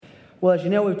Well, as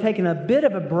you know, we've taken a bit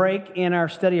of a break in our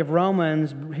study of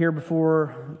Romans here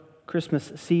before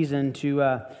Christmas season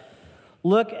to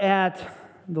look at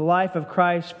the life of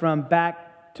Christ from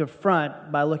back to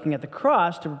front by looking at the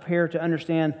cross to prepare to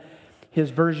understand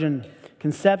his virgin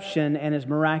conception and his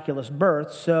miraculous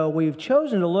birth. So we've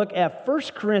chosen to look at 1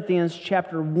 Corinthians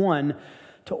chapter 1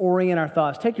 to orient our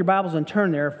thoughts. Take your Bibles and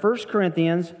turn there. 1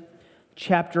 Corinthians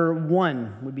chapter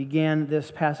 1. We began this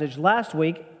passage last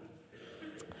week,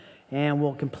 and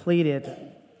we'll complete it,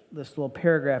 this little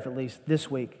paragraph at least, this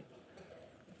week.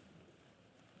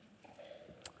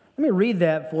 Let me read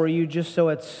that for you just so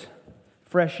it's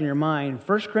fresh in your mind.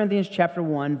 1 Corinthians chapter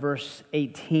 1, verse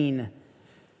 18.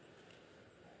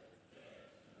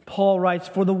 Paul writes,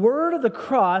 "For the word of the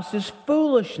cross is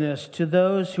foolishness to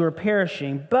those who are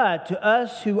perishing, but to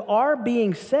us who are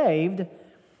being saved,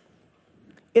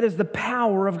 it is the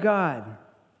power of God.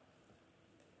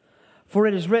 For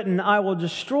it is written, I will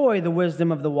destroy the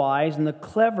wisdom of the wise, and the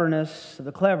cleverness of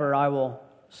the clever I will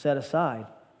set aside.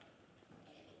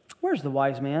 Where's the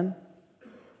wise man?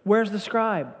 Where's the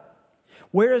scribe?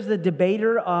 Where is the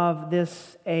debater of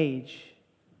this age?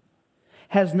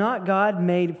 Has not God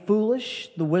made foolish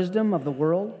the wisdom of the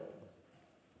world?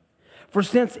 For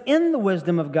since in the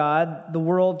wisdom of God, the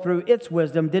world through its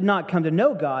wisdom did not come to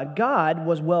know God, God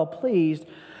was well pleased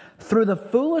through the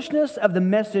foolishness of the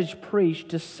message preached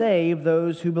to save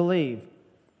those who believe.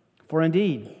 For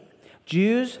indeed,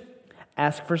 Jews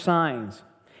ask for signs,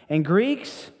 and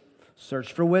Greeks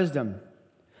search for wisdom.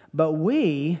 But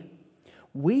we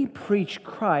preach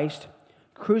Christ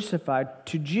crucified,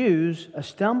 to Jews a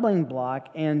stumbling block,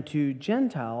 and to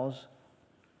Gentiles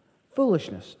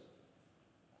foolishness.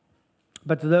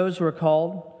 But to those who are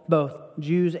called, both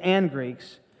Jews and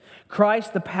Greeks,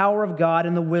 Christ the power of God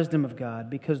and the wisdom of God,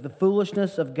 because the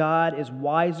foolishness of God is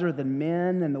wiser than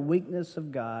men, and the weakness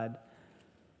of God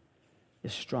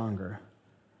is stronger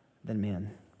than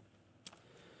men."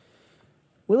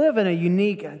 We live in a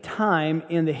unique time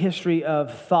in the history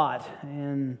of thought,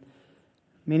 and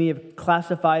many have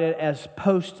classified it as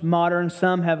postmodern.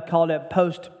 Some have called it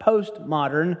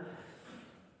postmodern.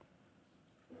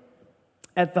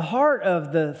 At the heart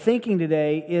of the thinking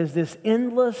today is this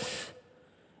endless,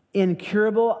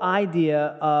 incurable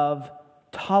idea of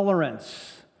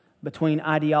tolerance between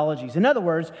ideologies. In other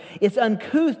words, it's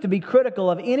uncouth to be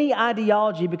critical of any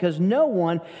ideology because no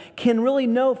one can really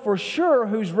know for sure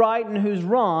who's right and who's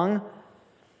wrong.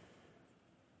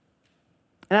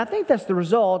 And I think that's the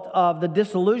result of the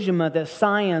disillusionment that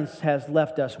science has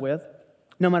left us with.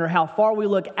 No matter how far we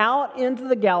look out into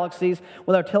the galaxies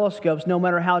with our telescopes, no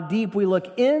matter how deep we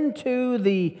look into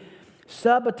the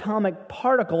subatomic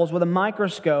particles with a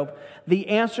microscope, the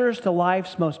answers to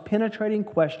life's most penetrating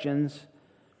questions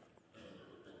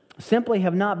simply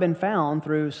have not been found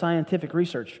through scientific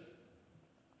research.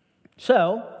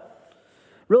 So,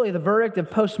 really the verdict of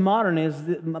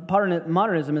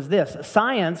postmodernism is this: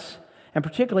 science, and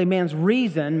particularly man's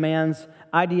reason, man's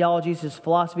ideologies, his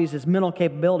philosophies, his mental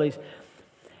capabilities,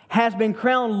 has been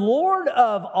crowned Lord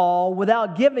of all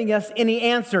without giving us any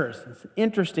answers. It's an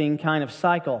interesting kind of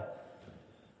cycle.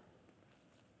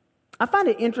 I find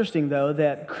it interesting, though,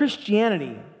 that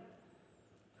Christianity,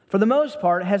 for the most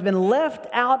part, has been left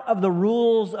out of the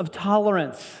rules of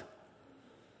tolerance.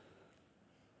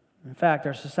 In fact,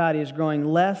 our society is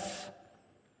growing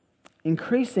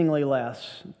increasingly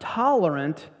less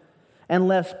tolerant and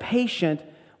less patient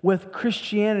with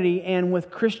Christianity and with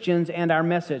Christians and our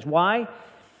message. Why?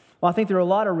 Well, I think there are a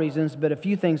lot of reasons, but a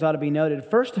few things ought to be noted.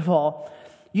 First of all,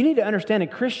 you need to understand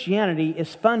that Christianity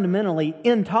is fundamentally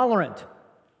intolerant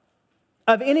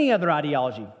of any other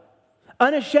ideology,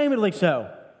 unashamedly so.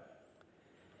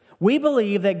 We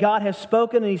believe that God has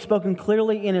spoken, and He's spoken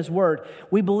clearly in His Word.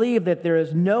 We believe that there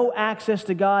is no access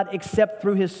to God except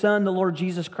through His Son, the Lord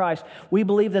Jesus Christ. We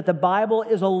believe that the Bible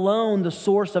is alone the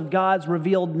source of God's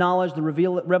revealed knowledge, the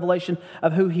revelation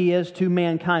of who He is to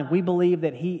mankind. We believe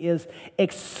that He is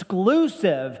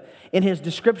exclusive in His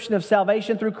description of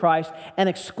salvation through Christ and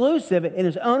exclusive in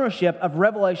His ownership of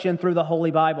revelation through the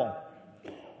Holy Bible.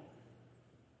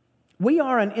 We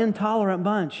are an intolerant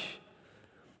bunch.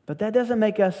 But that doesn't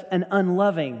make us an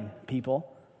unloving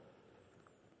people.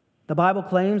 The Bible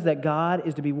claims that God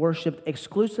is to be worshiped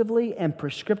exclusively and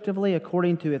prescriptively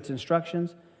according to its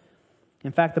instructions.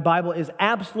 In fact, the Bible is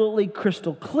absolutely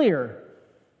crystal clear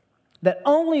that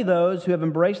only those who have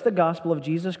embraced the gospel of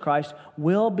Jesus Christ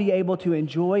will be able to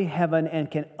enjoy heaven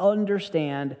and can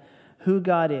understand who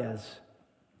God is.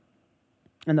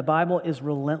 And the Bible is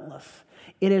relentless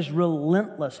It is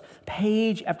relentless,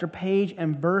 page after page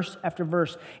and verse after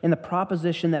verse, in the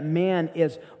proposition that man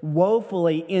is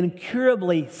woefully,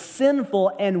 incurably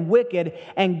sinful and wicked,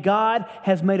 and God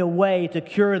has made a way to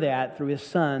cure that through His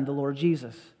Son, the Lord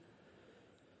Jesus.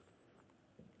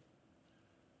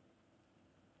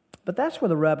 But that's where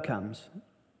the rub comes.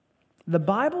 The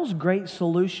Bible's great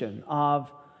solution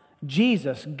of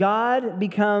Jesus, God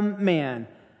become man,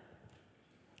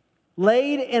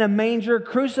 laid in a manger,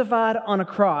 crucified on a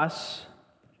cross,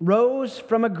 rose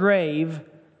from a grave.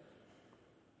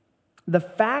 The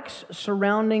facts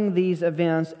surrounding these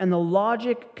events and the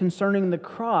logic concerning the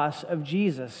cross of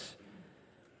Jesus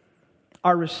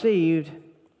are received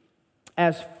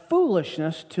as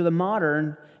foolishness to the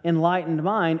modern enlightened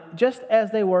mind, just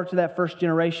as they were to that first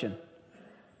generation.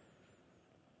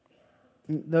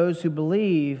 Those who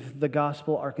believe the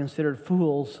gospel are considered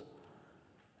fools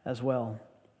as well.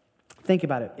 Think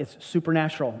about it. It's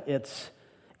supernatural. It's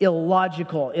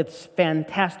illogical. It's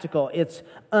fantastical. It's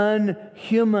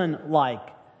unhuman-like.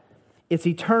 It's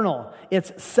eternal.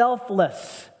 It's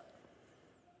selfless.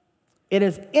 It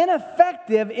is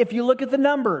ineffective if you look at the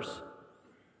numbers.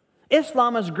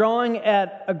 Islam is growing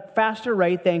at a faster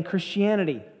rate than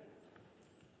Christianity.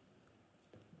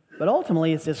 But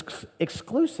ultimately, it's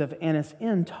exclusive and it's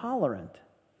intolerant,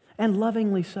 and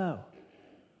lovingly so.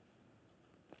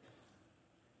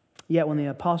 Yet when the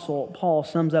Apostle Paul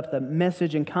sums up the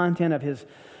message and content of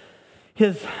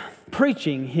his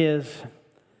preaching, his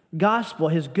gospel,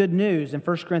 his good news in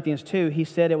 1 Corinthians 2, he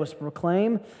said it was to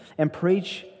proclaim and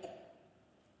preach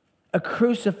a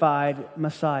crucified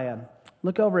Messiah.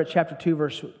 Look over at chapter 2,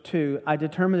 verse 2. I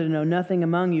determined to know nothing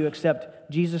among you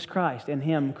except Jesus Christ and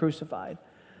Him crucified.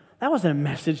 That wasn't a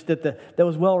message that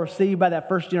was well received by that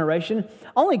first generation.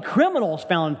 Only criminals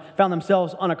found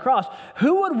themselves on a cross.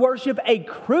 Who would worship a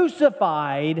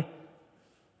crucified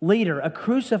leader, a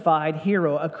crucified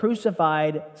hero, a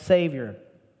crucified Savior?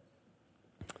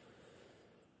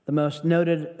 The most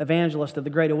noted evangelist of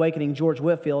the Great Awakening, George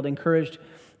Whitefield, encouraged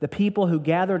the people who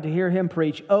gathered to hear him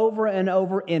preach over and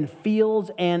over in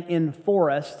fields and in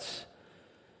forests.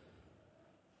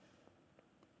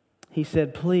 He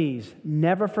said, please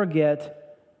never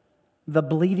forget the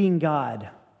bleeding God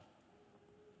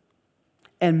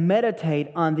and meditate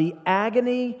on the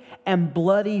agony and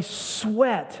bloody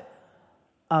sweat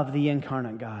of the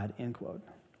incarnate God, end quote.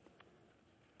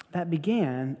 That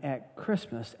began at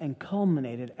Christmas and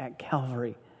culminated at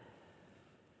Calvary.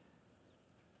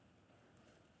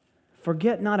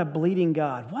 Forget not a bleeding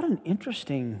God. What an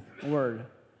interesting word.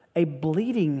 A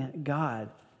bleeding God.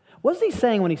 What's he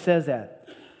saying when he says that?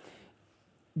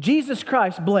 Jesus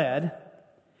Christ bled,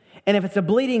 and if it's a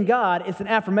bleeding God, it's an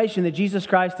affirmation that Jesus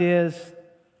Christ is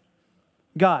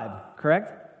God,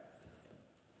 correct?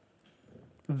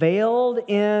 Veiled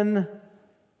in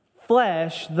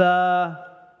flesh, the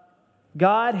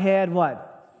Godhead,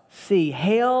 what? See,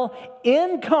 hail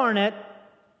incarnate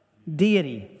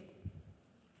deity.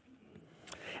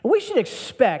 We should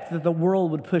expect that the world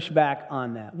would push back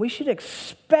on that. We should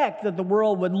expect that the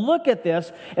world would look at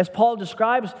this, as Paul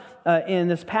describes in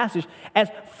this passage, as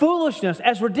foolishness,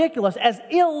 as ridiculous, as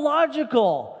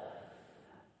illogical.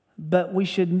 But we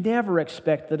should never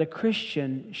expect that a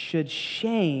Christian should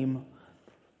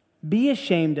be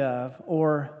ashamed of,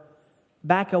 or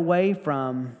back away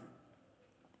from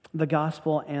the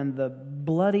gospel and the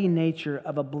bloody nature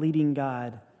of a bleeding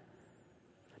God.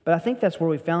 But I think that's where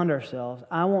we found ourselves.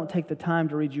 I won't take the time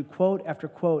to read you quote after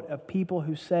quote of people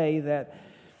who say that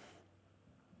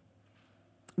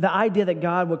the idea that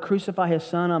God would crucify His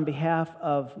Son on behalf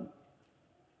of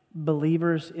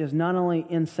believers is not only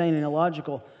insane and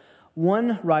illogical.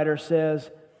 One writer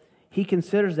says he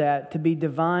considers that to be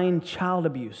divine child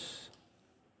abuse.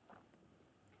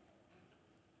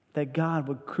 That God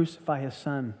would crucify His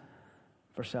Son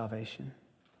for salvation.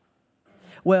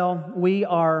 Well, we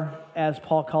are, as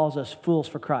Paul calls us, fools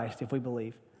for Christ if we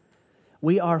believe.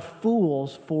 We are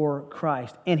fools for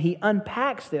Christ. And he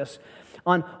unpacks this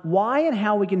on why and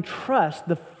how we can trust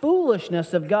the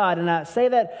foolishness of God. And I say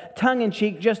that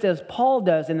tongue-in-cheek just as Paul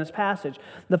does in this passage.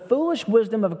 The foolish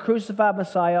wisdom of a crucified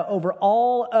Messiah over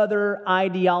all other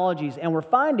ideologies. And we're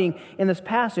finding in this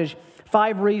passage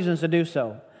 5 reasons to do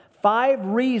so. 5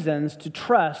 reasons to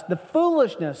trust the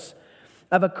foolishness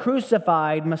of a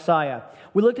crucified Messiah.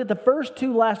 We looked at the first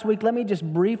 2 last week. Let me just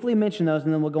briefly mention those,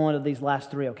 and then we'll go on to these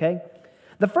last 3, okay?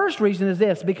 The first reason is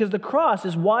this: because the cross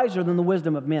is wiser than the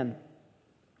wisdom of men.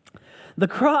 The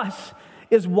cross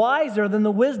is wiser than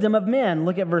the wisdom of men.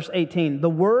 Look at verse 18. The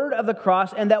word of the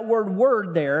cross, and that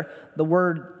word there, the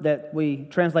word that we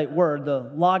translate word,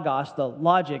 the logos, the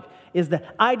logic, is the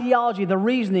ideology, the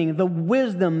reasoning, the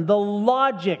wisdom, the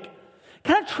logic.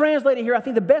 Kind of translated here, I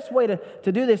think the best way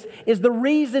to do this is the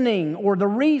reasoning or the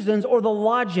reasons or the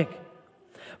logic.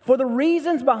 For the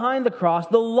reasons behind the cross,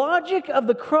 the logic of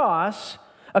the cross,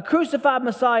 a crucified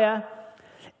Messiah,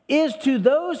 is to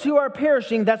those who are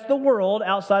perishing, that's the world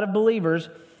outside of believers,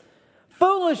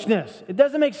 foolishness. It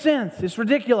doesn't make sense. It's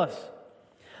ridiculous.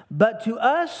 But to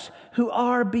us who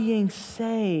are being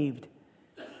saved,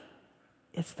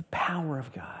 it's the power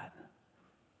of God.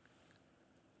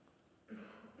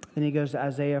 Then he goes to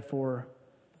Isaiah for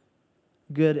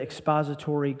good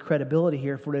expository credibility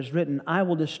here. For it is written, I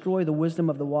will destroy the wisdom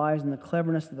of the wise, and the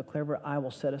cleverness of the clever I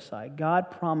will set aside. God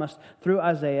promised through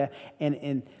Isaiah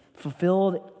and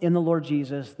fulfilled in the Lord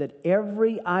Jesus that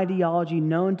every ideology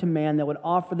known to man that would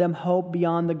offer them hope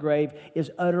beyond the grave is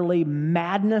utterly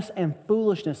madness and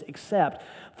foolishness, except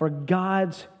for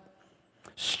God's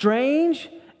strange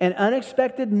and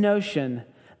unexpected notion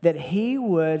that He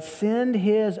would send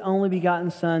His only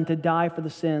begotten Son to die for the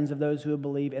sins of those who would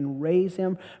believe and raise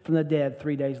Him from the dead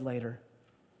 3 days later.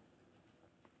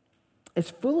 It's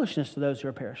foolishness to those who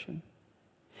are perishing.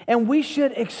 And we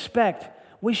should expect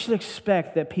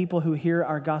that people who hear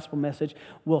our gospel message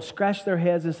will scratch their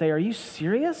heads and say, are you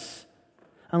serious?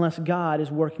 Unless God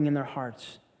is working in their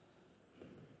hearts.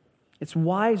 It's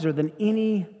wiser than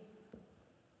any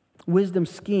wisdom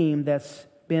scheme that's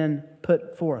been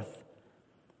put forth.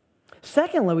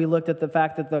 Secondly, we looked at the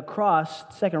fact that the cross,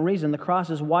 second reason, the cross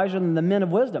is wiser than the men of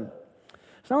wisdom.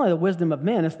 It's not only the wisdom of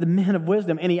men, it's the men of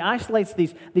wisdom. And he isolates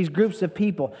these groups of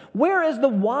people. Where is the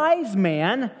wise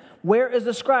man? Where is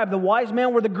the scribe? The wise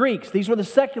man were the Greeks. These were the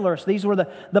secularists. These were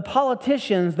the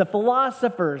politicians, the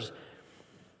philosophers.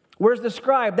 Where's the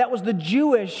scribe? That was the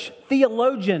Jewish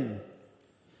theologian.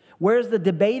 Where's the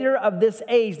debater of this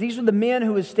age? These are the men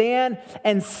who would stand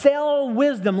and sell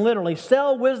wisdom, literally,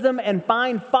 sell wisdom and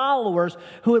find followers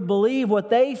who would believe what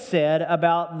they said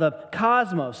about the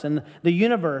cosmos and the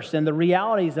universe and the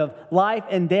realities of life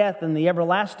and death and the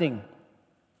everlasting.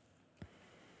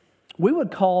 We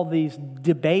would call these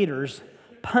debaters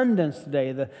pundits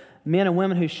today, the men and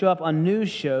women who show up on news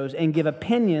shows and give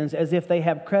opinions as if they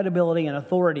have credibility and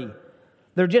authority.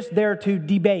 They're just there to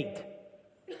debate.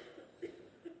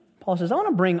 Paul says, I want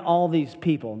to bring all these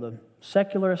people, the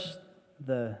secularists,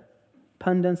 the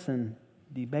pundits and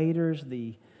debaters,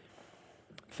 the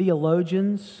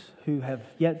theologians who have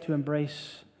yet to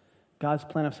embrace God's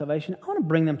plan of salvation, I want to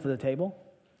bring them to the table.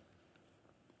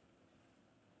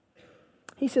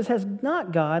 He says, has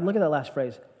not God, look at that last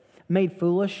phrase, made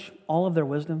foolish all of their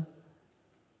wisdom?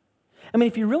 I mean,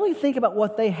 if you really think about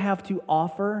what they have to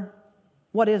offer,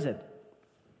 what is it?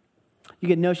 You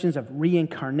get notions of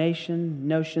reincarnation,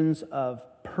 notions of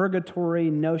purgatory,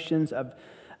 notions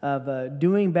of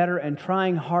doing better and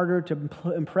trying harder to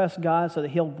impress God so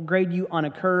that He'll grade you on a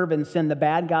curve and send the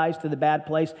bad guys to the bad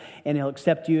place and He'll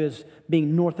accept you as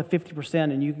being north of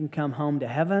 50% and you can come home to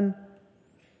heaven.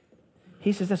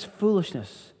 He says that's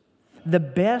foolishness. The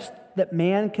best that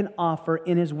man can offer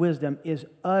in his wisdom is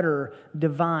utter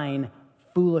divine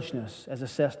foolishness as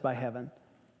assessed by heaven.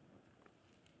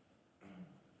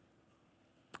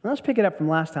 Let's pick it up from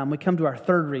last time. We come to our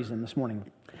third reason this morning.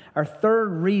 Our third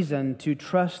reason to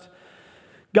trust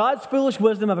God's foolish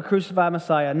wisdom of a crucified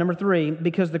Messiah. Number 3,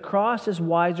 because the cross is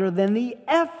wiser than the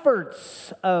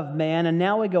efforts of man. And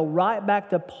now we go right back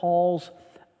to Paul's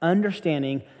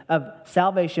understanding of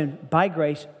salvation by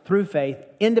grace through faith,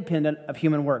 independent of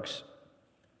human works.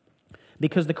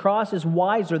 Because the cross is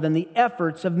wiser than the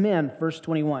efforts of men. Verse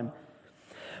 21.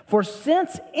 For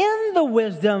since in the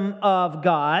wisdom of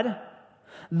God,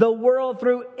 the world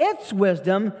through its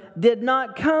wisdom did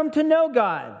not come to know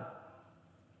God.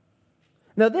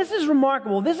 Now this is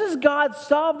remarkable. This is God's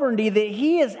sovereignty that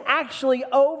He is actually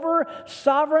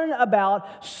sovereign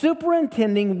about,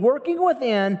 superintending, working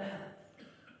within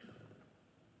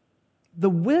the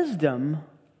wisdom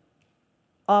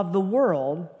of the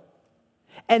world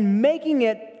and making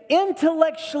it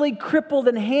intellectually crippled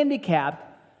and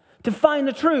handicapped to find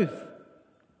the truth.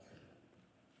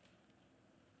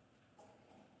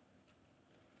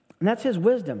 And that's His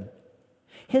wisdom.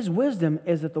 His wisdom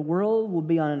is that the world will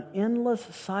be on an endless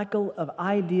cycle of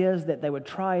ideas that they would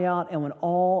try out and would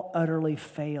all utterly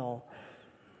fail.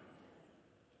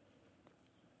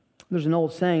 There's an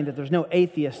old saying that there's no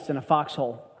atheists in a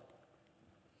foxhole.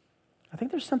 I think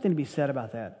there's something to be said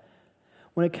about that.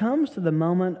 When it comes to the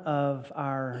moment of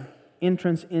our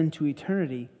entrance into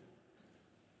eternity,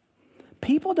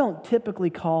 people don't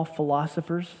typically call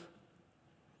philosophers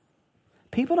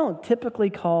People don't typically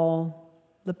call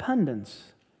the pundits.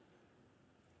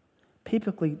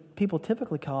 People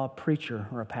typically call a preacher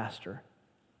or a pastor.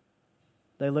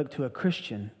 They look to a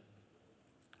Christian.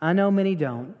 I know many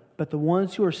don't, but the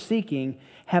ones who are seeking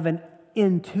have an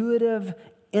intuitive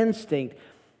instinct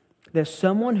that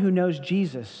someone who knows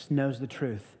Jesus knows the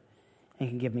truth and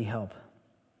can give me help.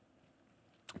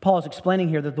 Paul is explaining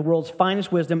here that the world's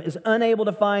finest wisdom is unable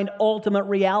to find ultimate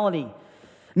reality,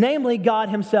 namely God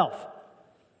himself.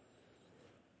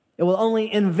 It will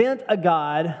only invent a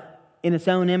God in its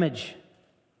own image.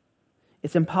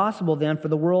 It's impossible then for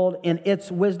the world in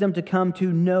its wisdom to come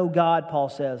to know God, Paul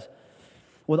says.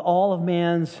 With all of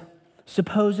man's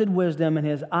supposed wisdom and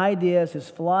his ideas, his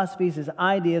philosophies, his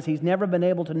ideas, he's never been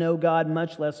able to know God,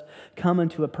 much less come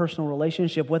into a personal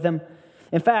relationship with him.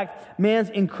 In fact, man's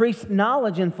increased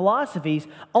knowledge and philosophies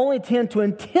only tend to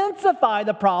intensify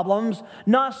the problems,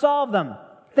 not solve them.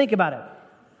 Think about it.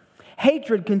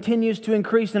 Hatred continues to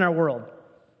increase in our world.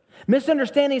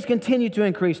 Misunderstandings continue to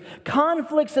increase.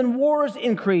 Conflicts and wars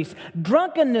increase.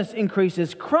 Drunkenness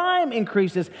increases. Crime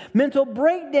increases. Mental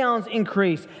breakdowns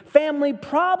increase. Family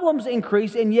problems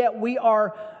increase. And yet we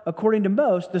are, according to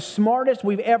most, the smartest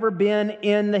we've ever been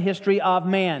in the history of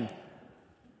man.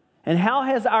 And how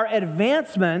has our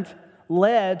advancement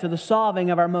led to the solving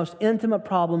of our most intimate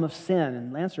problem of sin?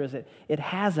 And the answer is it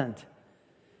hasn't.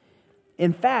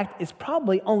 In fact, it's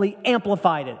probably only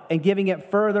amplified it and giving it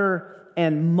further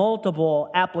and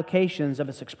multiple applications of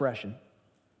its expression.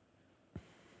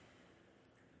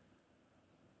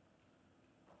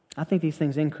 I think these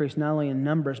things increase not only in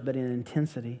numbers but in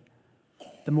intensity.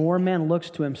 The more man looks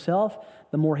to himself,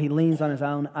 the more he leans on his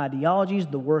own ideologies,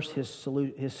 the worse his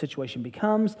situation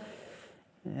becomes.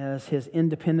 As his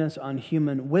independence on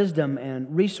human wisdom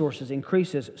and resources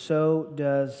increases, so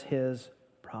does his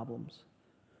problems.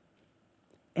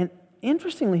 And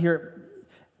interestingly here,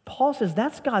 Paul says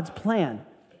that's God's plan.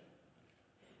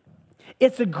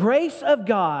 It's a grace of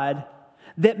God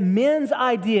that men's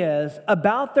ideas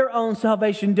about their own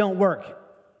salvation don't work.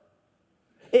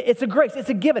 It's a grace. It's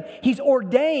a given. He's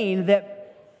ordained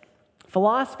that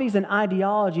philosophies and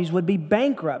ideologies would be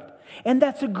bankrupt. And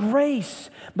that's a grace,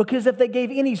 because if they gave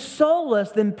any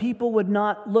solace, then people would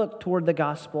not look toward the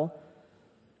gospel.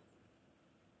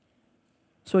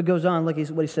 So it goes on, look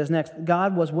what he says next.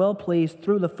 God was well pleased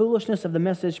through the foolishness of the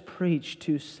message preached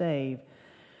to save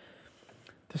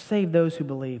those who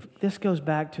believe. This goes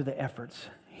back to the efforts.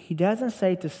 He doesn't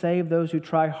say to save those who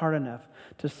try hard enough,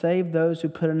 to save those who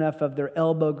put enough of their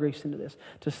elbow grease into this,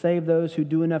 to save those who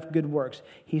do enough good works.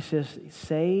 He says he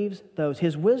saves those.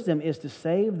 His wisdom is to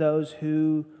save those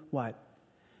who, what?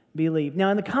 Believe.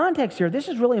 Now in the context here, this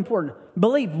is really important.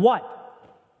 Believe what?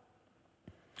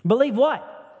 Believe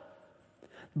what?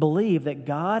 Believe that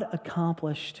God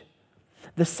accomplished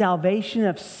the salvation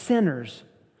of sinners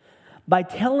by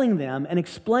telling them and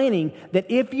explaining that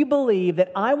if you believe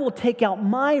that I will take out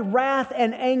my wrath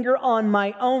and anger on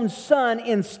my own Son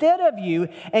instead of you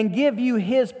and give you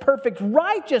His perfect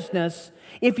righteousness,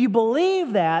 if you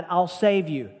believe that, I'll save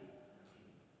you.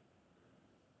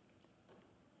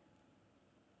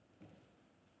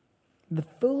 The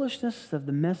foolishness of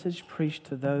the message preached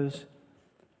to those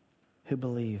who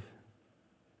believe.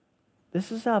 This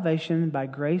is salvation by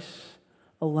grace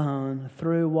alone,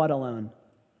 through what alone?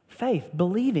 Faith,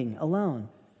 believing alone.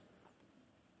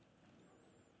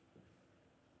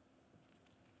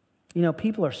 You know,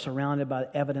 people are surrounded by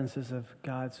evidences of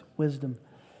God's wisdom,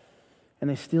 and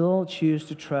they still choose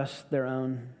to trust their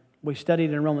own. We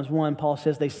studied in Romans 1, Paul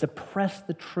says they suppress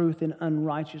the truth in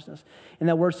unrighteousness. And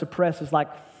that word suppress is like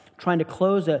trying to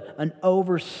close an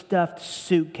overstuffed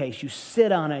suitcase. You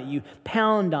sit on it, you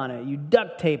pound on it, you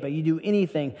duct tape it, you do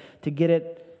anything to get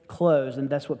it closed. And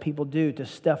that's what people do, to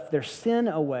stuff their sin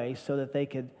away so that they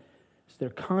could, their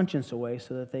conscience away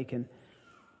so that they can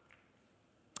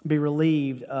be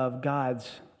relieved of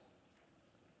God's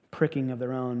pricking of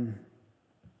their own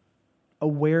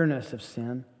awareness of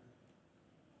sin.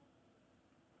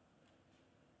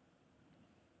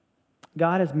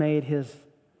 God has made His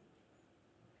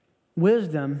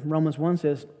wisdom, Romans 1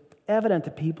 says, evident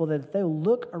to people that if they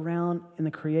look around in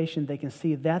the creation, they can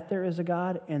see that there is a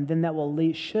God, and then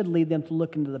that should lead them to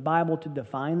look into the Bible to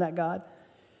define that God.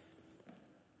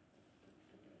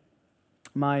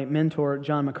 My mentor,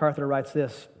 John MacArthur, writes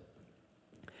this: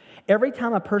 every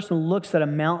time a person looks at a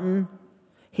mountain,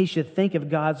 he should think of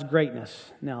God's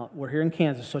greatness. Now, we're here in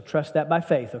Kansas, so trust that by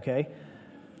faith, okay?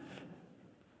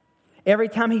 Every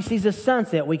time he sees a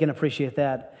sunset, we can appreciate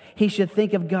that. He should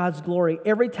think of God's glory.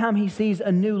 Every time he sees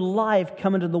a new life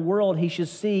come into the world, he should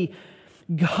see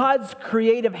God's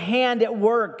creative hand at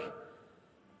work.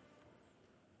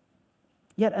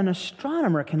 Yet an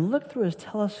astronomer can look through his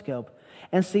telescope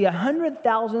and see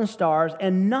 100,000 stars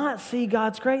and not see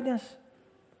God's greatness.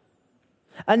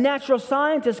 A natural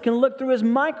scientist can look through his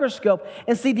microscope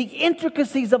and see the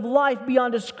intricacies of life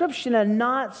beyond description and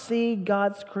not see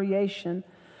God's creation.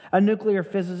 A nuclear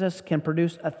physicist can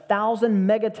produce 1,000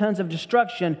 megatons of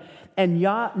destruction and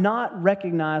not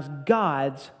recognize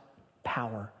God's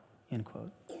power, end quote.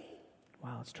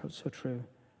 Wow, it's so true.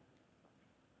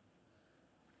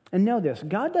 And know this,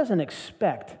 God doesn't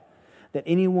expect that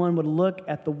anyone would look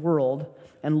at the world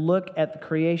and look at the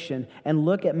creation and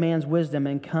look at man's wisdom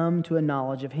and come to a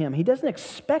knowledge of Him. He doesn't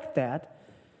expect that.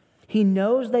 He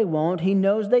knows they won't. He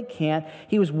knows they can't.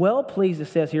 He was well pleased, it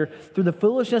says here, through the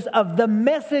foolishness of the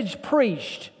message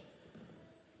preached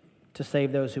to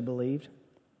save those who believed.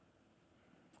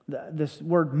 This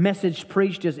word message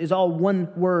preached is all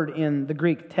one word in the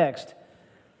Greek text.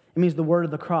 It means the word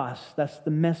of the cross. That's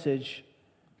the message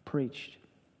preached.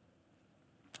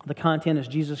 The content is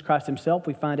Jesus Christ Himself,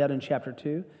 we find out in chapter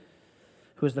 2,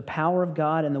 who is the power of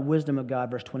God and the wisdom of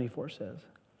God, verse 24 says.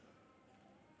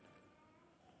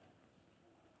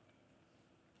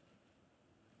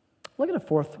 Look at a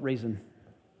fourth reason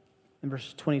in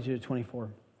verses 22 to 24.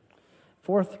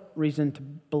 Fourth reason to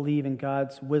believe in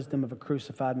God's wisdom of a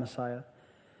crucified Messiah.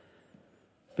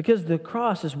 Because the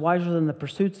cross is wiser than the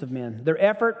pursuits of men. Their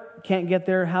effort can't get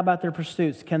there. How about their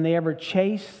pursuits? Can they ever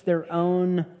chase their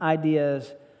own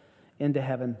ideas into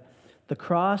heaven? The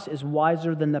cross is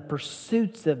wiser than the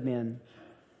pursuits of men.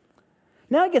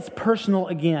 Now it gets personal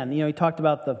again. He talked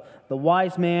about the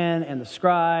wise man and the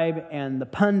scribe and the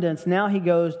pundits. Now he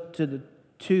goes to the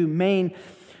two main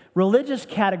religious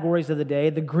categories of the day,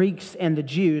 the Greeks and the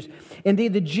Jews.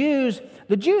 Indeed, the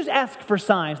Jews ask for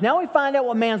signs. Now we find out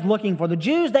what man's looking for. The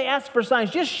Jews, they ask for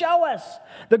signs. Just show us.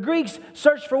 The Greeks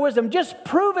search for wisdom. Just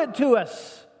prove it to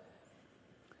us.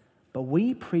 But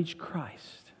we preach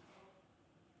Christ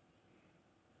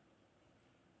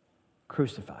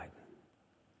crucified.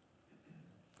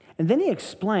 And then he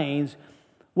explains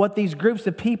what these groups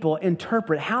of people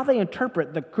interpret, how they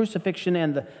interpret the crucifixion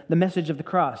and the message of the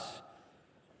cross.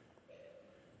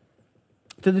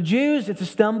 To the Jews, it's a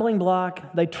stumbling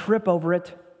block. They trip over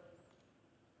it.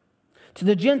 To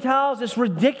the Gentiles, it's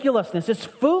ridiculousness. It's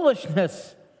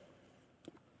foolishness.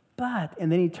 But,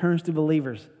 and then he turns to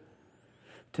believers.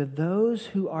 To those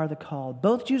who are the called,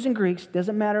 both Jews and Greeks,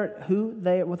 doesn't matter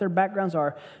what their backgrounds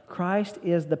are, Christ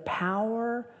is the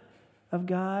power of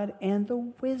God and the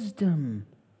wisdom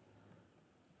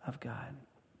of God.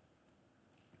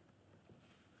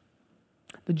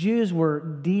 The Jews were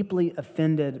deeply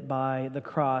offended by the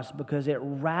cross because it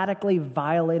radically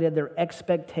violated their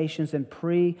expectations and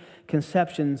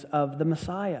preconceptions of the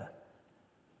Messiah.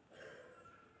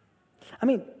 I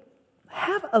mean,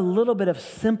 have a little bit of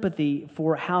sympathy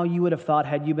for how you would have thought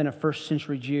had you been a first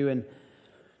century Jew and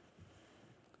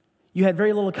you had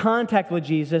very little contact with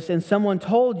Jesus and someone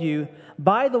told you,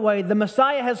 by the way, the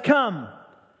Messiah has come.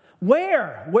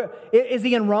 Where? Is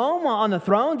he in Rome on the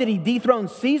throne? Did he dethrone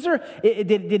Caesar?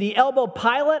 Did he elbow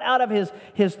Pilate out of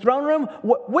his throne room?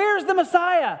 Where's the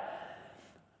Messiah?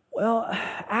 Well,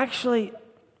 actually,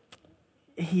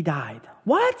 he died.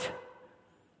 What?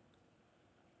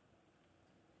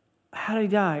 How did he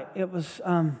die? It was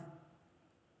on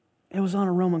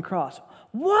a Roman cross.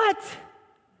 What?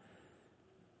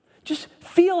 Just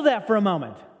feel that for a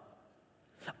moment.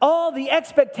 All the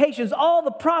expectations, all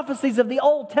the prophecies of the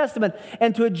Old Testament,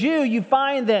 and to a Jew, you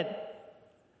find that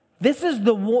this is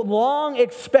the long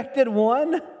expected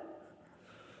one.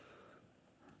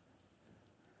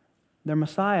 Their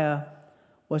Messiah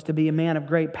was to be a man of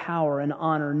great power and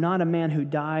honor, not a man who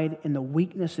died in the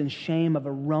weakness and shame of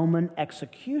a Roman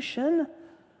execution.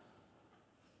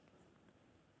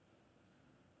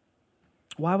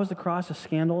 Why was the cross a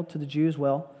scandal to the Jews?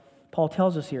 Well, Paul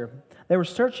tells us here, they were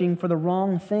searching for the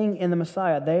wrong thing in the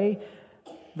Messiah. They,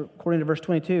 according to verse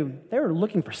 22, they were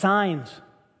looking for signs.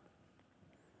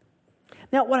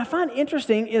 Now, what I find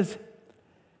interesting is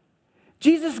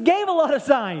Jesus gave a lot of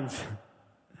signs.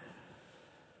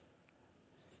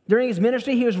 During his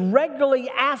ministry, he was regularly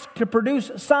asked to produce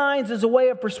signs as a way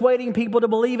of persuading people to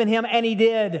believe in him, and he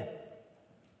did.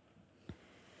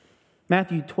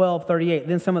 Matthew 12:38.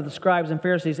 Then some of the scribes and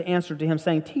Pharisees answered to him,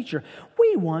 saying, "Teacher,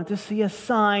 we want to see a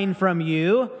sign from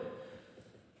you."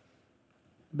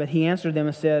 But he answered them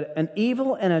and said, "An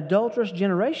evil and adulterous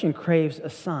generation craves a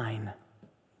sign."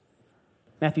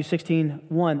 Matthew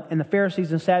 16:1. And the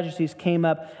Pharisees and Sadducees came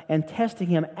up and testing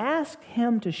him, asked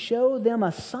him to show them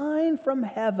a sign from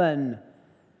heaven.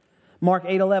 Mark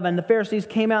 8:11. The Pharisees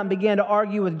came out and began to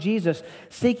argue with Jesus,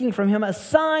 seeking from him a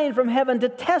sign from heaven to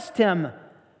test him.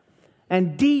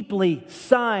 And deeply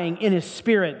sighing in his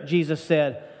spirit, Jesus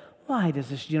said, "Why does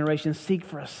this generation seek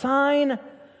for a sign?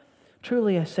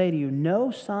 Truly I say to you, no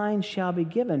sign shall be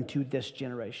given to this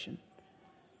generation."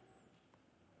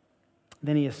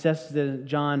 Then he assesses it in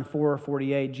John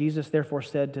 4:48. Jesus therefore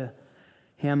said to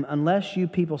him, "Unless you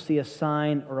people see a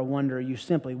sign or a wonder, you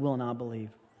simply will not believe."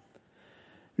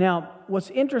 Now, what's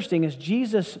interesting is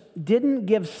Jesus didn't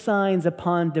give signs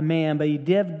upon demand, but he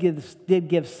did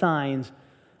give signs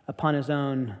upon his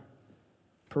own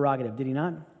prerogative, did he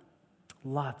not?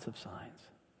 Lots of signs.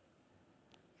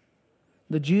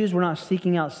 The Jews were not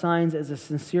seeking out signs as a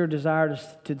sincere desire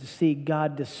to see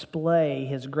God display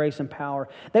his grace and power.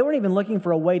 They weren't even looking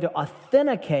for a way to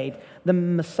authenticate the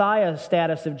Messiah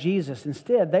status of Jesus.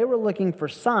 Instead, they were looking for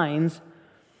signs,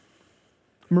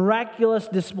 miraculous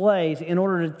displays, in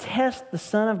order to test the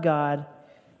Son of God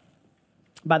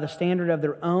by the standard of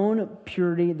their own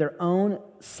purity, their own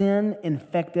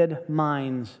sin-infected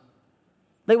minds.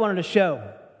 They wanted to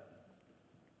show.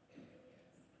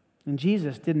 And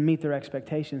Jesus didn't meet their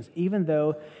expectations, even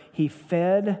though he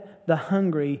fed the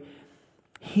hungry,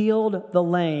 healed the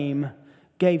lame,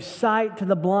 gave sight to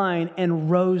the blind, and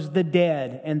rose the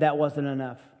dead, and that wasn't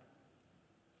enough.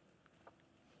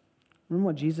 Remember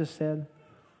what Jesus said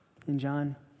in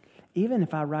John? Even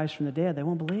if I rise from the dead, they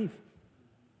won't believe.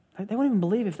 They won't even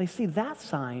believe if they see that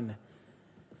sign.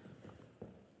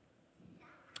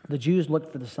 The Jews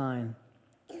looked for the sign.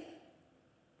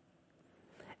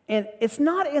 And it's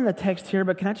not in the text here,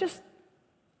 but can I just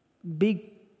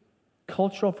be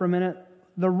cultural for a minute?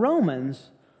 The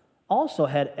Romans also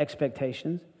had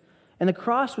expectations, and the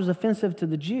cross was offensive to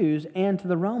the Jews and to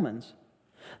the Romans.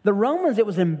 The Romans, it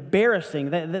was embarrassing.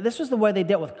 This was the way they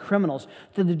dealt with criminals.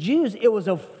 To the Jews, it was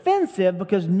offensive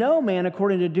because no man,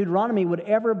 according to Deuteronomy, would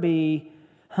ever be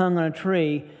hung on a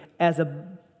tree as a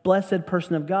blessed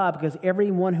person of God, because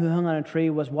everyone who hung on a tree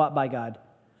was what by God?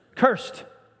 Cursed.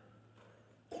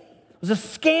 It was a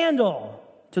scandal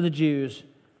to the Jews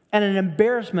and an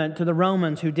embarrassment to the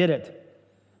Romans who did it.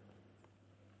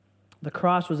 The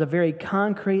cross was a very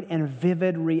concrete and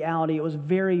vivid reality. It was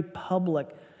very public.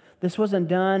 This wasn't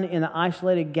done in an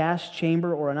isolated gas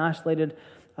chamber or an isolated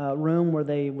room where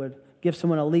they would give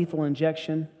someone a lethal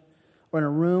injection, or in a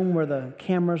room where the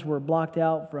cameras were blocked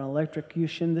out for an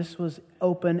electrocution. This was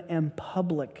open and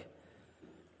public.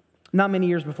 Not many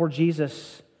years before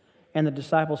Jesus and the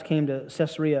disciples came to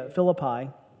Caesarea Philippi,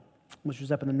 which was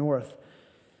up in the north,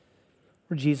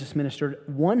 where Jesus ministered,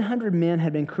 100 men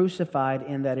had been crucified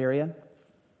in that area.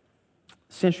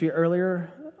 A century earlier,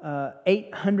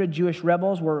 800 Jewish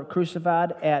rebels were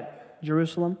crucified at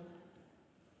Jerusalem.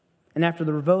 And after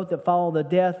the revolt that followed the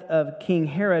death of King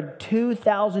Herod,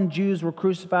 2,000 Jews were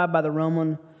crucified by the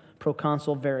Roman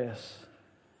proconsul Varius.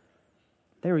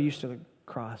 They were used to the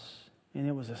cross, and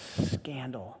it was a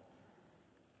scandal.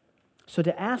 So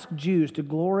to ask Jews to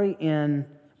glory in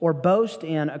or boast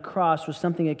in a cross was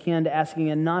something akin to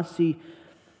asking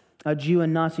a Jew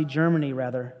in Nazi Germany,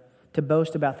 rather, to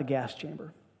boast about the gas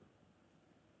chamber.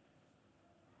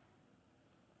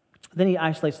 Then he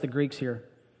isolates the Greeks here.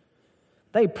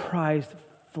 They prized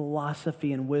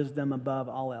philosophy and wisdom above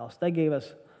all else. They gave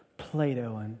us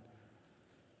Plato and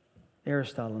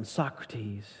Aristotle and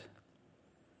Socrates.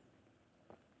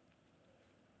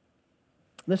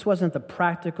 This wasn't the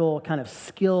practical, kind of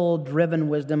skill-driven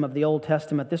wisdom of the Old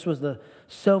Testament. This was the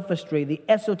sophistry, the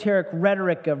esoteric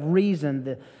rhetoric of reason,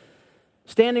 the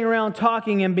standing around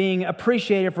talking and being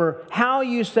appreciated for how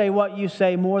you say what you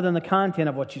say more than the content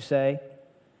of what you say.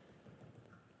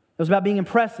 It was about being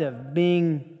impressive,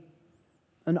 being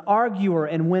an arguer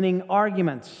and winning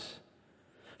arguments.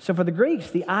 So for the Greeks,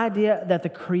 the idea that the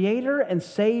Creator and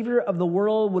Savior of the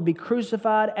world would be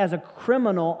crucified as a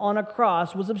criminal on a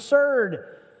cross was absurd.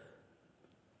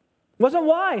 It wasn't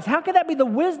wise. How could that be the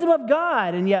wisdom of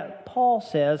God? And yet Paul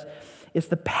says it's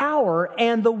the power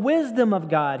and the wisdom of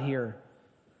God here.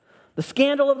 The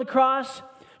scandal of the cross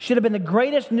should have been the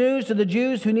greatest news to the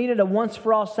Jews who needed a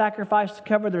once-for-all sacrifice to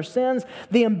cover their sins.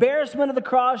 The embarrassment of the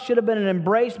cross should have been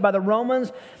embraced by the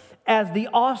Romans as the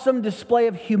awesome display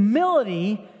of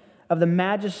humility of the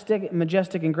majestic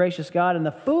and gracious God. And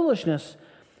the foolishness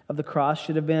of the cross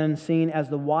should have been seen as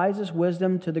the wisest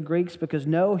wisdom to the Greeks, because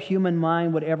no human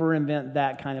mind would ever invent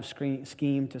that kind of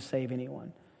scheme to save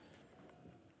anyone.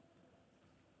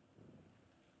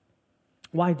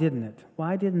 Why didn't it?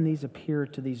 Why didn't these appear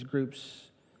to these groups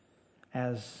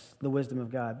as the wisdom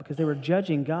of God? Because they were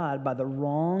judging God by the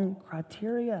wrong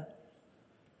criteria.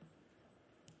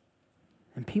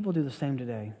 And people do the same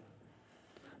today.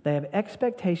 They have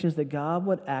expectations that God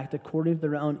would act according to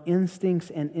their own instincts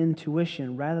and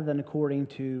intuition rather than according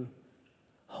to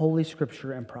Holy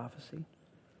Scripture and prophecy.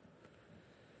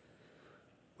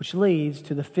 Which leads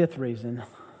to the fifth reason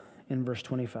in verse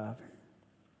 25.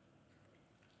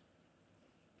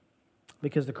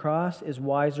 Because the cross is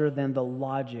wiser than the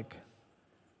logic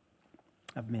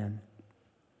of men.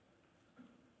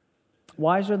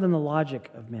 Wiser than the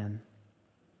logic of men.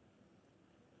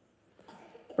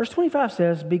 Verse 25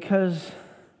 says, because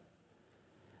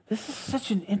this is such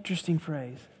an interesting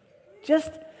phrase.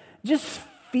 Just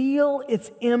feel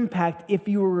its impact if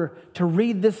you were to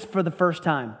read this for the first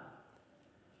time.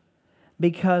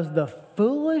 Because the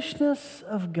foolishness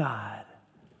of God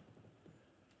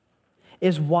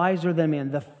is wiser than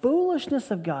men. The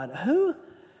foolishness of God.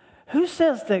 Who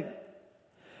says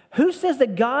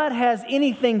that God has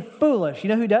anything foolish? You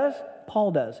know who does?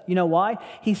 Paul does. You know why?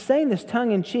 He's saying this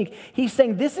tongue in cheek. He's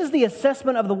saying this is the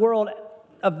assessment of the world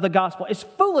of the gospel. It's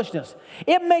foolishness.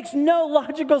 It makes no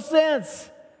logical sense.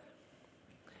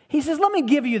 He says, let me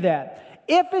give you that.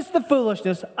 If it's the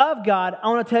foolishness of God, I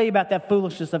want to tell you about that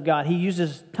foolishness of God. He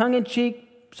uses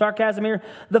tongue-in-cheek sarcasm here.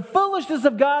 The foolishness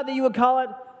of God that you would call it,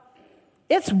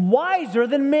 it's wiser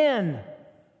than men.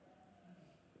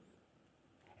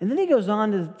 And then he goes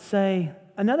on to say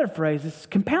another phrase. This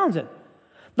compounds it.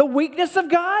 The weakness of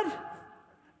God.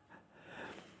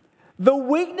 The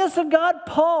weakness of God.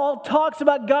 Paul talks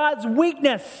about God's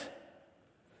weakness.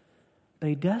 But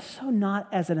he does so not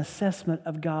as an assessment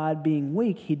of God being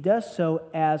weak. He does so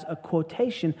as a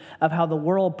quotation of how the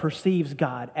world perceives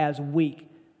God as weak.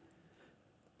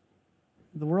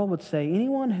 The world would say,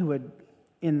 anyone who would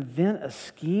invent a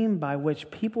scheme by which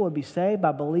people would be saved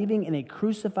by believing in a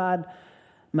crucified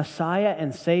Messiah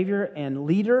and Savior and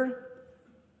leader,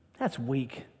 that's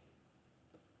weak.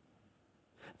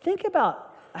 Think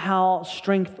about how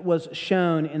strength was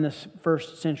shown in this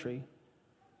first century.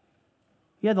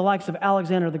 You had the likes of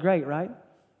Alexander the Great, right?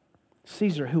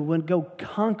 Caesar, who would go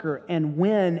conquer and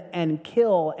win and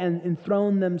kill and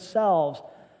enthrone themselves,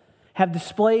 have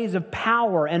displays of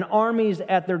power and armies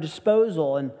at their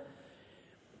disposal. And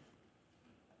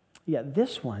yet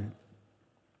this one,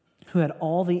 who had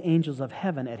all the angels of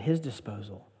heaven at his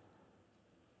disposal,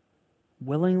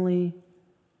 willingly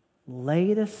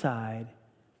laid aside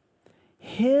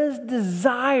his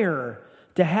desire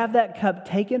to have that cup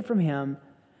taken from him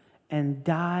and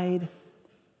died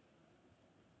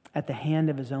at the hand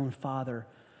of his own Father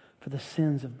for the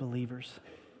sins of believers.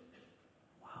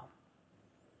 Wow.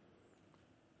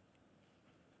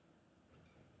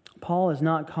 Paul is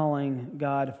not calling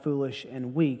God foolish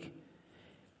and weak.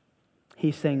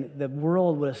 He's saying the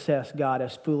world would assess God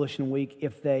as foolish and weak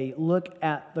if they look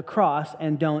at the cross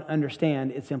and don't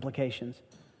understand its implications.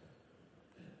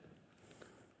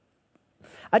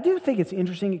 I do think it's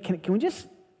interesting. Can we just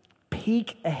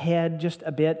peek ahead just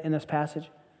a bit in this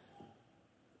passage?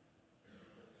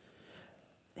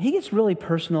 He gets really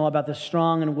personal about this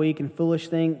strong and weak and foolish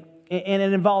thing. And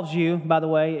it involves you, by the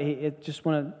way. I just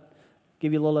want to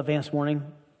give you a little advance warning.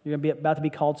 You're going to be about to be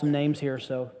called some names here,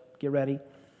 so get ready.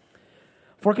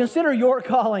 For consider your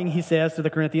calling, he says to the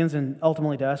Corinthians and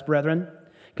ultimately to us, brethren.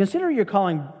 Consider your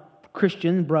calling,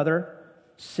 Christian, brother,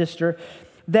 sister,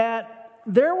 that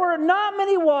there were not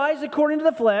many wise according to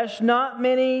the flesh, not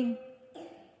many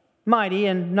mighty,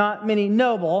 and not many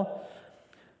noble.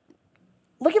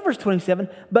 Look at verse 27.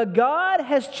 But God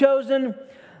has chosen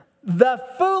the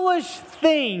foolish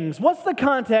things. What's the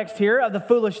context here of the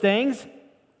foolish things?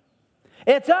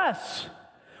 It's us.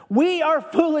 We are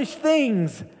foolish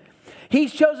things.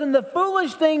 He's chosen the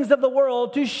foolish things of the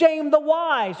world to shame the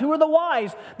wise. Who are the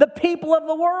wise? The people of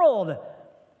the world.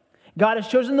 God has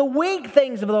chosen the weak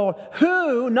things of the world.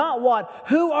 Who, not what,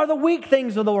 who are the weak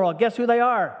things of the world? Guess who they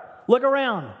are? Look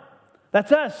around.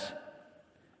 That's us.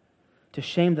 To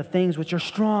shame the things which are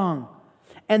strong,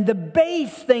 and the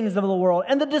base things of the world,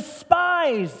 and the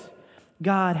despised.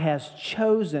 God has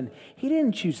chosen. He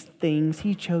didn't choose things,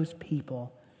 He chose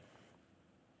people.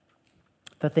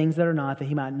 The things that are not, that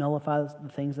He might nullify the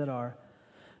things that are.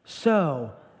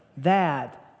 So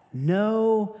that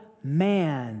no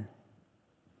man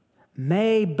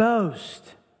may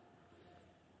boast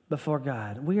before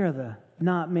God. We are the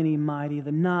not many mighty,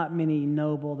 the not many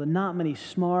noble, the not many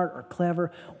smart or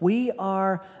clever. We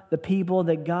are the people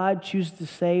that God chooses to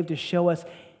save to show us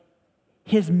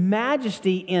His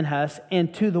majesty in us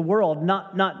and to the world,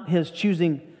 not His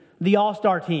choosing the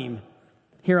all-star team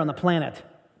here on the planet.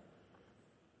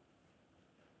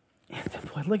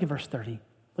 Boy, look at verse 30.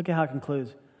 Look at how it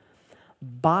concludes.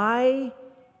 By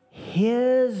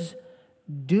His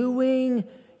doing,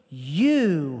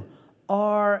 you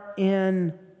are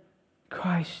in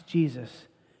Christ Jesus.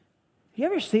 You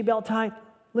have your seatbelt tight?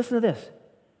 Listen to this.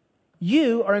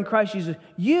 You are in Christ Jesus.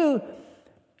 You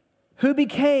who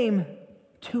became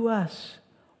to us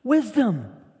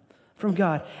wisdom from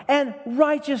God, and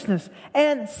righteousness,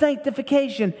 and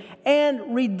sanctification,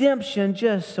 and redemption,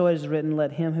 just so it is written,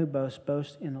 let him who boasts,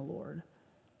 boast in the Lord.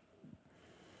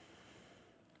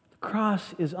 The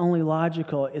cross is only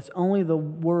logical. It's only the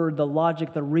word, the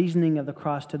logic, the reasoning of the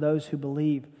cross to those who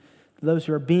believe, to those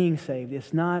who are being saved.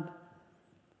 It's not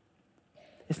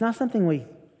something we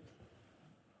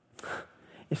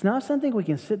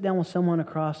can sit down with someone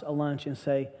across a lunch and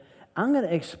say, I'm going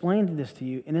to explain this to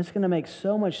you, and it's going to make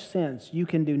so much sense, you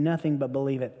can do nothing but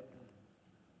believe it.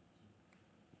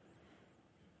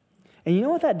 And you know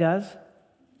what that does?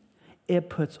 It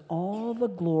puts all the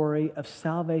glory of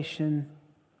salvation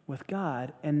with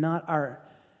God and not our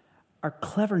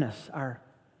cleverness, our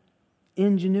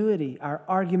ingenuity, our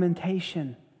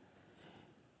argumentation.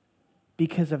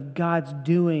 Because of God's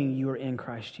doing, you are in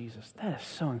Christ Jesus. That is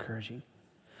so encouraging.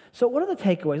 So what are the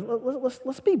takeaways?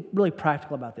 Let's be really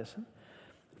practical about this.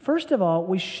 First of all,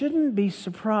 we shouldn't be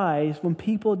surprised when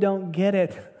people don't get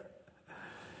it.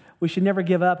 We should never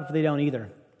give up if they don't either.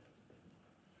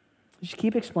 Just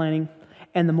keep explaining.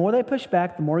 And the more they push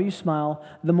back, the more you smile.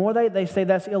 The more they say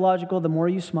that's illogical, the more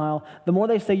you smile. The more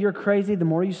they say you're crazy, the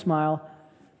more you smile.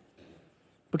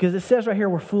 Because it says right here,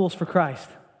 we're fools for Christ.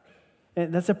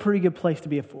 And that's a pretty good place to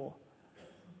be a fool.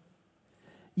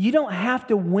 You don't have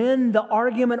to win the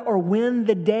argument or win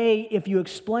the day. If you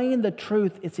explain the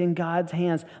truth, it's in God's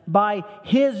hands. By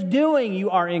His doing, you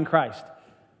are in Christ.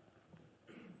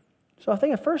 So I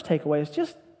think a first takeaway is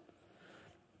just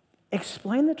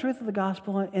explain the truth of the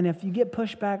gospel, and if you get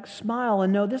pushback, smile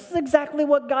and know this is exactly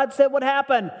what God said would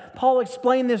happen. Paul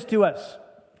explained this to us.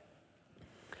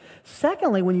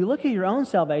 Secondly, when you look at your own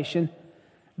salvation,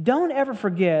 don't ever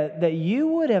forget that you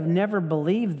would have never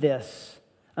believed this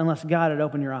unless God had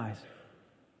opened your eyes.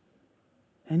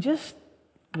 And just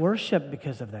worship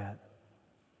because of that.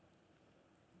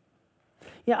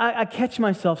 Yeah, I catch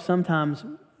myself sometimes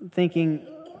thinking,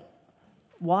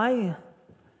 why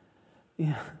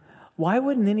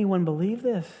wouldn't anyone believe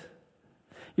this?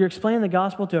 You're explaining the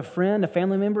gospel to a friend, a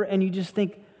family member, and you just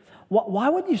think, why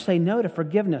would you say no to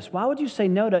forgiveness? Why would you say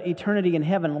no to eternity in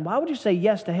heaven? Why would you say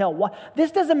yes to hell?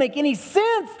 This doesn't make any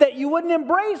sense that you wouldn't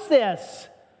embrace this.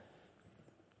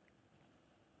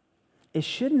 It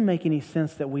shouldn't make any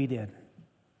sense that we did,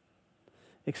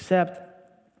 except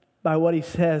by what he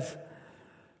says,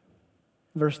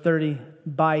 verse 30,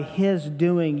 by His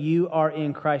doing you are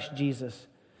in Christ Jesus.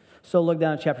 So look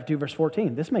down at chapter 2, verse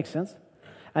 14. This makes sense.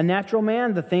 A natural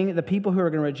man, the people who are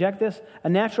going to reject this, a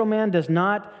natural man does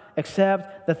not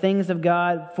accept the things of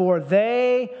God, for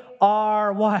they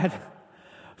are what?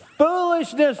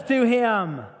 Foolishness to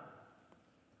him.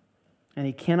 And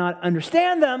he cannot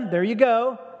understand them. There you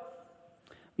go.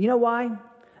 You know why?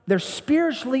 They're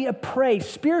spiritually appraised,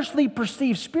 spiritually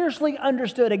perceived, spiritually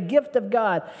understood, a gift of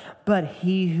God. But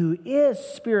he who is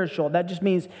spiritual, that just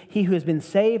means he who has been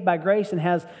saved by grace and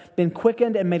has been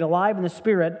quickened and made alive in the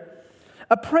Spirit,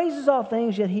 appraises all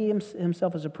things, yet he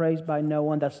himself is appraised by no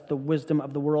one. That's the wisdom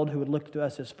of the world who would look to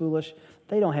us as foolish.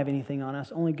 They don't have anything on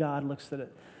us. Only God looks at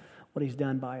it, what He's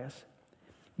done by us.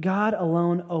 God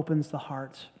alone opens the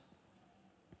hearts.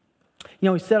 You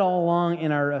know, we said all along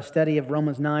in our study of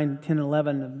Romans 9, 10, and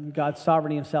 11, God's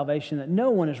sovereignty and salvation, that no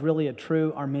one is really a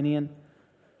true Arminian.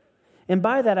 And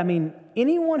by that, I mean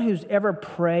anyone who's ever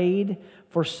prayed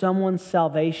for someone's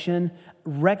salvation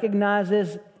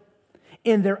recognizes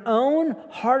in their own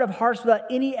heart of hearts, without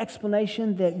any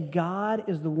explanation, that God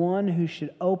is the one who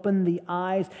should open the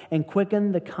eyes and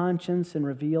quicken the conscience and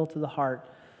reveal to the heart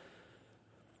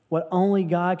what only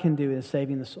God can do in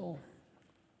saving the soul.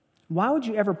 Why would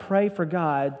you ever pray for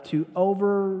God to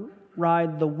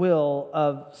override the will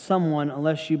of someone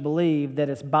unless you believe that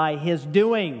it's by His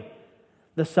doing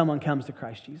that someone comes to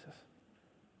Christ Jesus?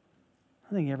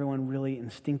 I think everyone really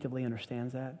instinctively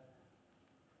understands that.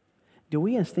 Do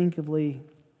we instinctively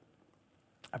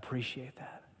appreciate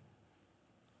that?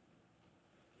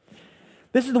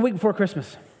 This is the week before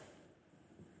Christmas.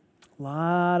 A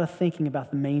lot of thinking about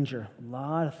the manger. A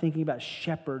lot of thinking about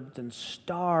shepherds and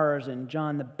stars and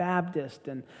John the Baptist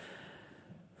and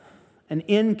an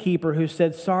innkeeper who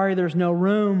said, sorry, there's no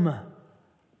room.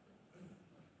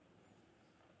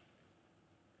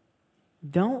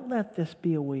 Don't let this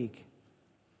be a week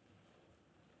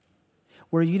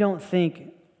where you don't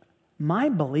think, my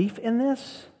belief in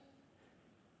this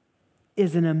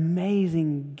is an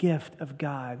amazing gift of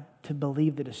God to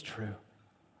believe that it's true.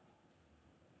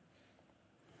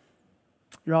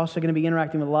 You're also going to be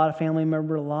interacting with a lot of family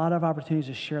members, a lot of opportunities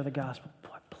to share the gospel.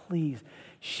 Boy, please,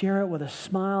 share it with a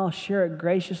smile, share it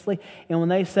graciously. And when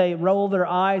they say, roll their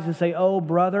eyes and say, oh,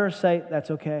 brother, say, that's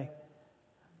okay.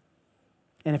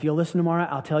 And if you'll listen tomorrow,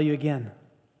 I'll tell you again.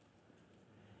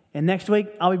 And next week,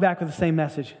 I'll be back with the same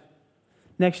message.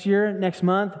 Next year, next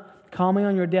month, call me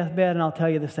on your deathbed and I'll tell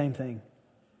you the same thing.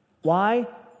 Why?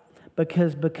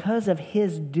 Because of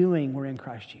His doing, we're in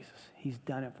Christ Jesus. He's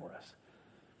done it for us.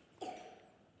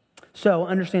 So,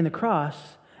 understand the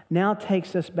cross now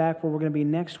takes us back where we're going to be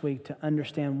next week to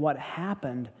understand what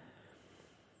happened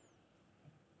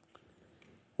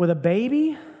with a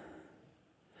baby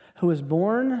who was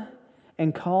born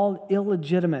and called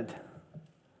illegitimate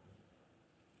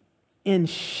in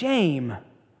shame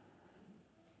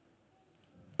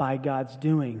by God's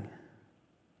doing.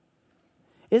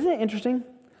 Isn't it interesting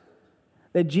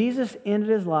that Jesus ended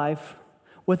His life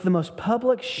with the most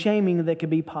public shaming that could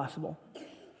be possible?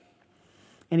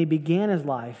 And He began His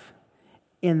life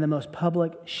in the most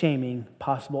public shaming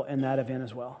possible in that event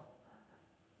as well.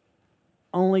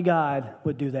 Only God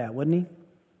would do that, wouldn't He?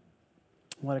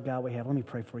 What a God we have. Let me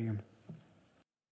pray for you.